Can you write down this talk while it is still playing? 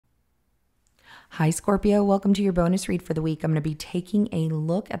Hi, Scorpio. Welcome to your bonus read for the week. I'm going to be taking a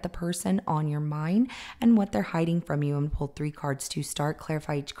look at the person on your mind and what they're hiding from you. I'm going to pull 3 cards to start,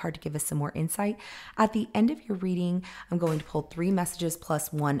 clarify each card to give us some more insight. At the end of your reading, I'm going to pull 3 messages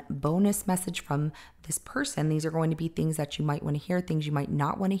plus 1 bonus message from this person. These are going to be things that you might want to hear, things you might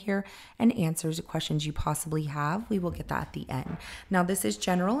not want to hear, and answers to questions you possibly have. We will get that at the end. Now, this is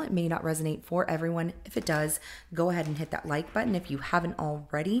general. It may not resonate for everyone. If it does, go ahead and hit that like button. If you haven't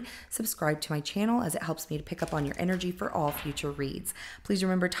already, subscribe to my channel as it helps me to pick up on your energy for all future reads. Please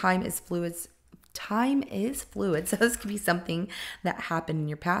remember, time is fluid. So this could be something that happened in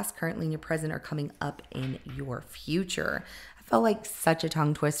your past, currently in your present, or coming up in your future. I felt like such a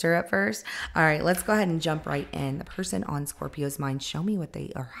tongue twister at first. All right, let's go ahead and jump right in. The person on Scorpio's mind, show me what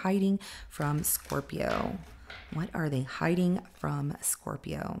they are hiding from Scorpio. What are they hiding from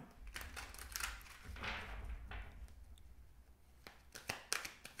Scorpio?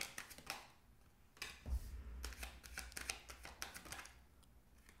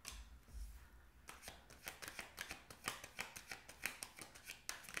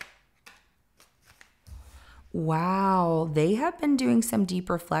 Wow, they have been doing some deep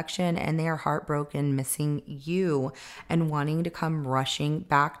reflection and they are heartbroken, missing you and wanting to come rushing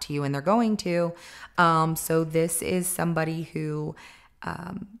back to you, and they're going to. So this is somebody who,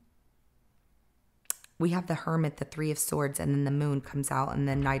 we have the Hermit, the 3 of Swords, and then the Moon comes out, and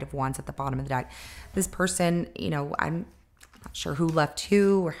then Knight of Wands at the bottom of the deck. This person, I'm not sure who left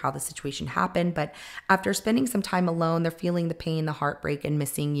who or how the situation happened, but after spending some time alone, they're feeling the pain, the heartbreak, and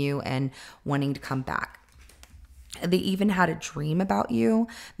missing you and wanting to come back. They even had a dream about you.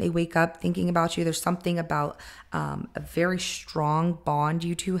 They wake up thinking about you. There's something about a very strong bond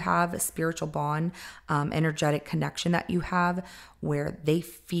you two have, a spiritual bond, energetic connection that you have, where they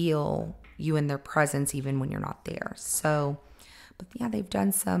feel you in their presence even when you're not there. So, but yeah, they've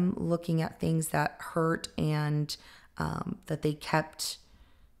done some looking at things that hurt and that they kept,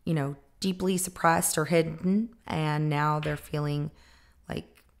 deeply suppressed or hidden. And now they're feeling like,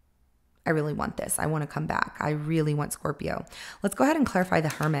 I really want this. I want to come back. I really want Scorpio. Let's go ahead and clarify the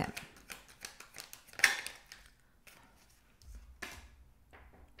Hermit.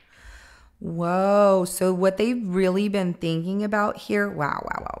 Whoa. So what they've really been thinking about here. Wow.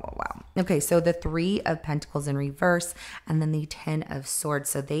 Okay. So the 3 of Pentacles in reverse and then the 10 of Swords.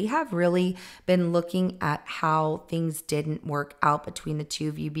 So they have really been looking at how things didn't work out between the two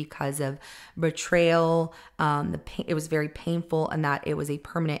of you because of betrayal. It was very painful, and that it was a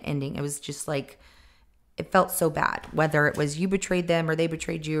permanent ending. It was just like, it felt so bad, whether it was you betrayed them or they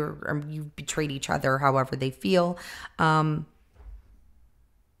betrayed you, or you betrayed each other, however they feel.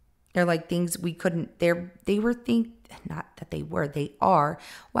 They're like things we couldn't, they are.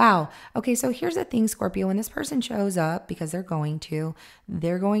 Wow. Okay. So here's the thing, Scorpio, when this person shows up, because they're going to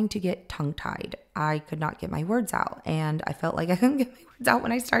get tongue tied. I could not get my words out, and I felt like I couldn't get my words out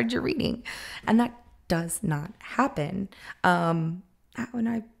when I started your reading, and that does not happen. No,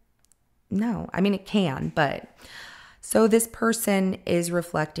 I mean, it can, but so this person is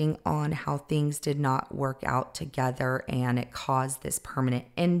reflecting on how things did not work out together, and it caused this permanent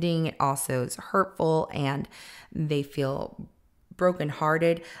ending. It also is hurtful, and they feel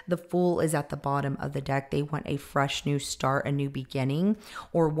brokenhearted. The Fool is at the bottom of the deck. They want a fresh new start, a new beginning,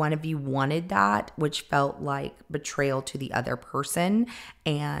 or one of you wanted that, which felt like betrayal to the other person.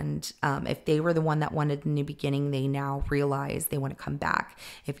 And if they were the one that wanted a new beginning, they now realize they want to come back.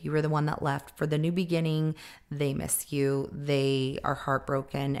 If you were the one that left for the new beginning, they miss you. They are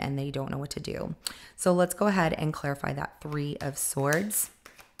heartbroken and they don't know what to do. So let's go ahead and clarify that 3 of Swords.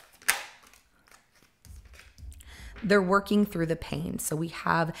 They're working through the pain. So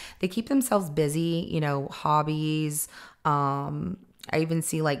they keep themselves busy, hobbies. I even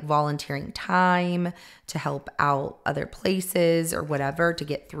see like volunteering time to help out other places or whatever to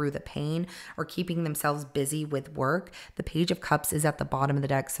get through the pain, or keeping themselves busy with work. The Page of Cups is at the bottom of the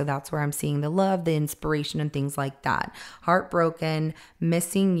deck. So that's where I'm seeing the love, the inspiration, and things like that. Heartbroken,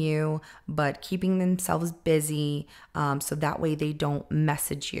 missing you, but keeping themselves busy so that way they don't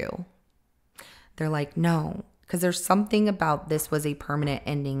message you. They're like, no. Because there's something about this was a permanent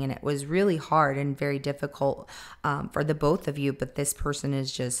ending, and it was really hard and very difficult for the both of you. But this person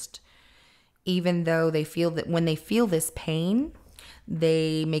is just, even though they feel that when they feel this pain,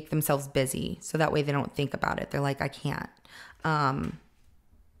 they make themselves busy. So that way they don't think about it. They're like, I can't. But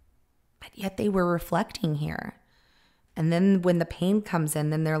yet they were reflecting here. And then when the pain comes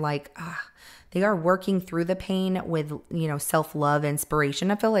in, then they're like, they are working through the pain with, self-love,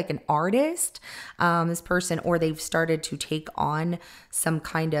 inspiration. I feel like an artist, this person, or they've started to take on some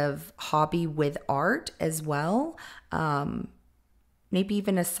kind of hobby with art as well. maybe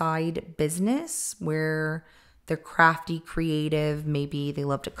even a side business where they're crafty, creative. Maybe they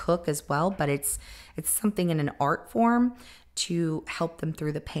love to cook as well, but it's something in an art form to help them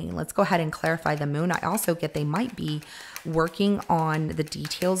through the pain. Let's go ahead and clarify the moon. I also get they might be working on the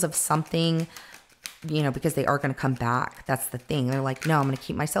details of something, because they are going to come back. That's the thing. They're like, no, I'm going to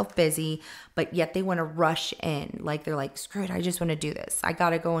keep myself busy, but yet they want to rush in. Like they're like, screw it, I just want to do this. I got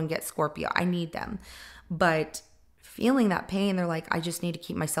to go and get Scorpio. I need them. But feeling that pain, they're like, I just need to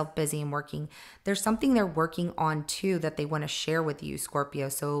keep myself busy and working. There's something they're working on too that they want to share with you, Scorpio.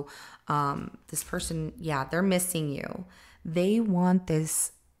 So this person, yeah, they're missing you. They want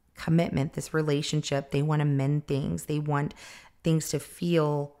this commitment, this relationship. They want to mend things. They want things to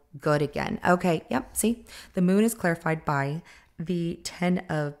feel good again. Okay, yep, see? The moon is clarified by the 10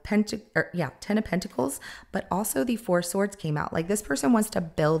 of Pentacles, but also the 4 Swords came out. Like this person wants to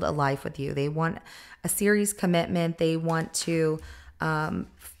build a life with you. They want a serious commitment. They want to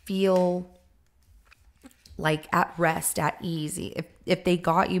feel like at rest, at ease. If they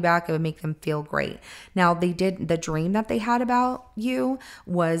got you back, it would make them feel great. Now the dream that they had about you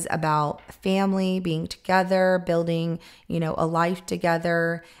was about family, being together, building, a life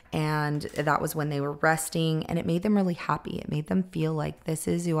together. And that was when they were resting, and it made them really happy. It made them feel like this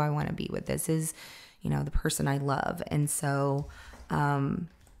is who I want to be with. This is, the person I love. And so, while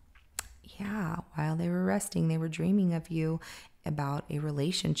they were resting, they were dreaming of you, about a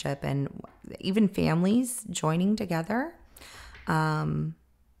relationship, and even families joining together. It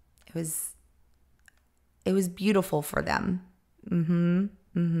was beautiful for them.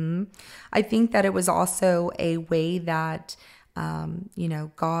 I think that it was also a way that,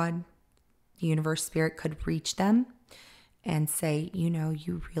 God, the universe, spirit could reach them and say,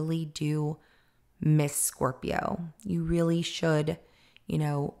 you really do miss Scorpio. You really should,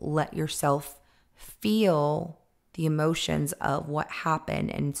 let yourself feel the emotions of what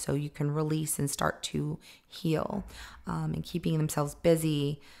happened, and so you can release and start to heal. And keeping themselves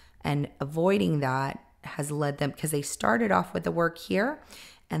busy and avoiding that has led them, because they started off with the work here,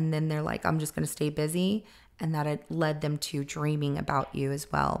 and then they're like, I'm just going to stay busy, and that it led them to dreaming about you as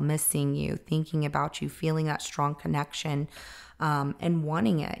well, missing you, thinking about you, feeling that strong connection, and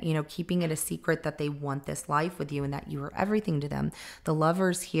wanting it, keeping it a secret that they want this life with you and that you are everything to them. The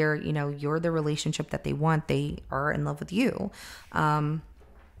lovers here, you're the relationship that they want. They are in love with you.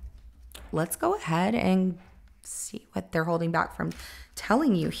 Let's go ahead and see what they're holding back from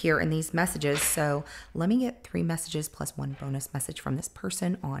telling you here in these messages. So let me get 3 messages plus 1 bonus message from this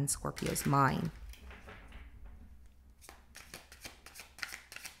person on Scorpio's mind.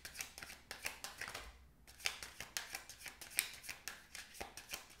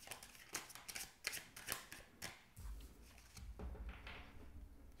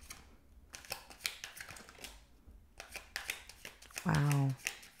 Wow.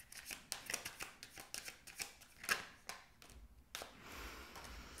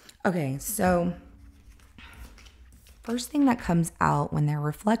 Okay, so first thing that comes out when they're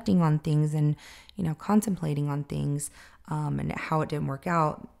reflecting on things and, contemplating on things, and how it didn't work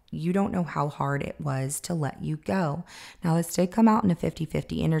out, you don't know how hard it was to let you go. Now, this did come out in a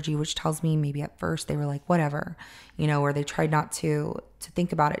 50-50 energy, which tells me maybe at first they were like, whatever, or they tried not to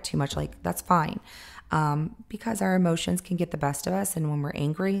think about it too much, like, that's fine. Because our emotions can get the best of us. And when we're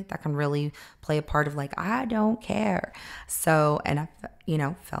angry, that can really play a part of like, I don't care. So, and I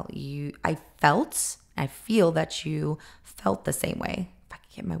feel that you felt the same way. If I can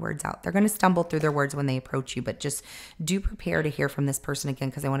get my words out, they're going to stumble through their words when they approach you, but just do prepare to hear from this person again,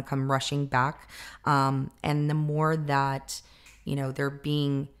 because they want to come rushing back. And the more that, they're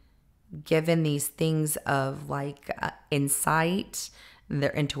being given these things of like insight,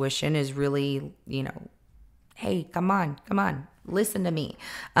 their intuition is really, hey, come on, listen to me.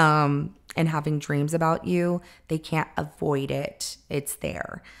 And having dreams about you, they can't avoid it. It's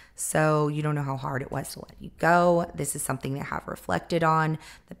there. So you don't know how hard it was to let you go. This is something they have reflected on.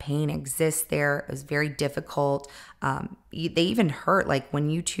 The pain exists there. It was very difficult. They even hurt, like when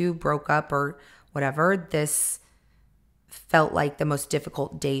you two broke up or whatever, this felt like the most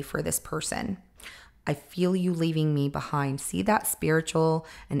difficult day for this person. I feel you leaving me behind. See that spiritual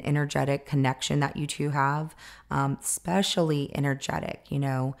and energetic connection that you two have, especially energetic.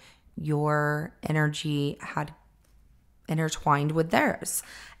 Your energy had intertwined with theirs,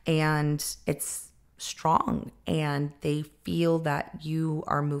 and it's strong, and they feel that you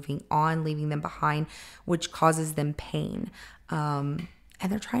are moving on, leaving them behind, which causes them pain. And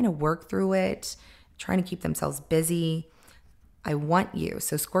they're trying to work through it, trying to keep themselves busy. I want you.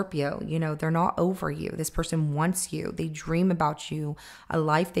 So Scorpio, they're not over you. This person wants you. They dream about you, a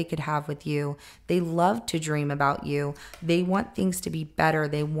life they could have with you. They love to dream about you. They want things to be better.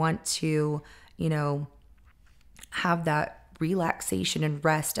 They want to, have that relaxation and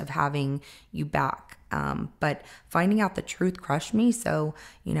rest of having you back. But finding out the truth crushed me. So,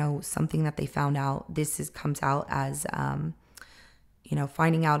 something that they found out, comes out as,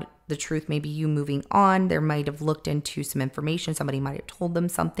 finding out the truth, maybe you moving on. They might have looked into some information. Somebody might have told them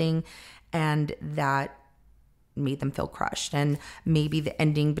something, and that made them feel crushed. And maybe the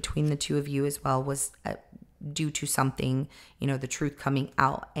ending between the two of you as well was due to something, the truth coming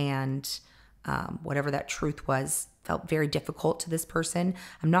out, and whatever that truth was felt very difficult to this person.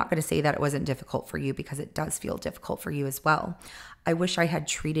 I'm not going to say that it wasn't difficult for you, because it does feel difficult for you as well. I wish I had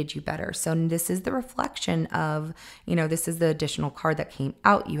treated you better. So this is the reflection of, this is the additional card that came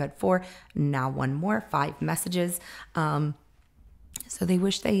out. You had 4, now 1 more, 5 messages. So they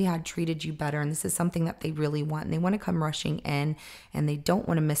wish they had treated you better. And this is something that they really want. And they want to come rushing in, and they don't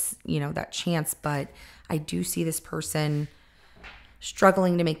want to miss, that chance. But I do see this person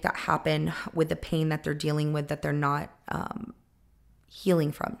struggling to make that happen with the pain that they're dealing with, that they're not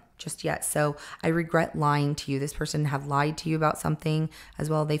healing from just yet. So I regret lying to you. This person had lied to you about something as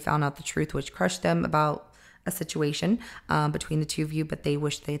well. They found out the truth, which crushed them about a situation between the two of you, but they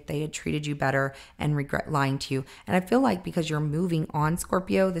wish that they had treated you better and regret lying to you. And I feel like because you're moving on,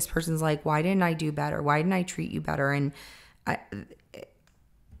 Scorpio, this person's like, why didn't I do better? Why didn't I treat you better? And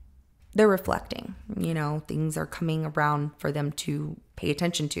they're reflecting, things are coming around for them to pay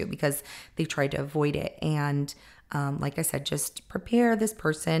attention to, because they tried to avoid it. And like I said, just prepare. This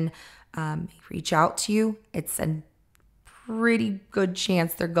person reach out to you. It's a pretty good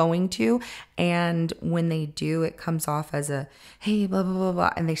chance they're going to. And when they do, it comes off as a, hey, blah, blah, blah,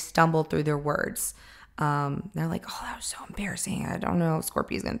 blah. And they stumble through their words. They're like, oh, that was so embarrassing. I don't know.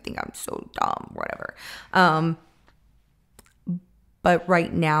 Scorpio's going to think I'm so dumb, whatever. But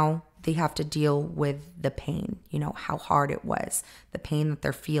right now, they have to deal with the pain, how hard it was, the pain that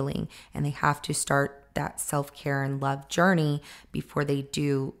they're feeling. And they have to start that self-care and love journey before they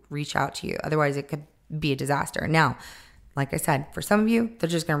do reach out to you. Otherwise, it could be a disaster. Now, like I said, for some of you, they're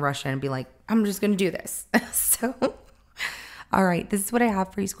just going to rush in and be like, I'm just going to do this. So, all right, this is what I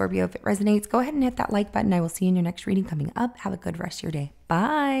have for you, Scorpio. If it resonates, go ahead and hit that like button. I will see you in your next reading coming up. Have a good rest of your day.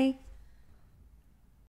 Bye.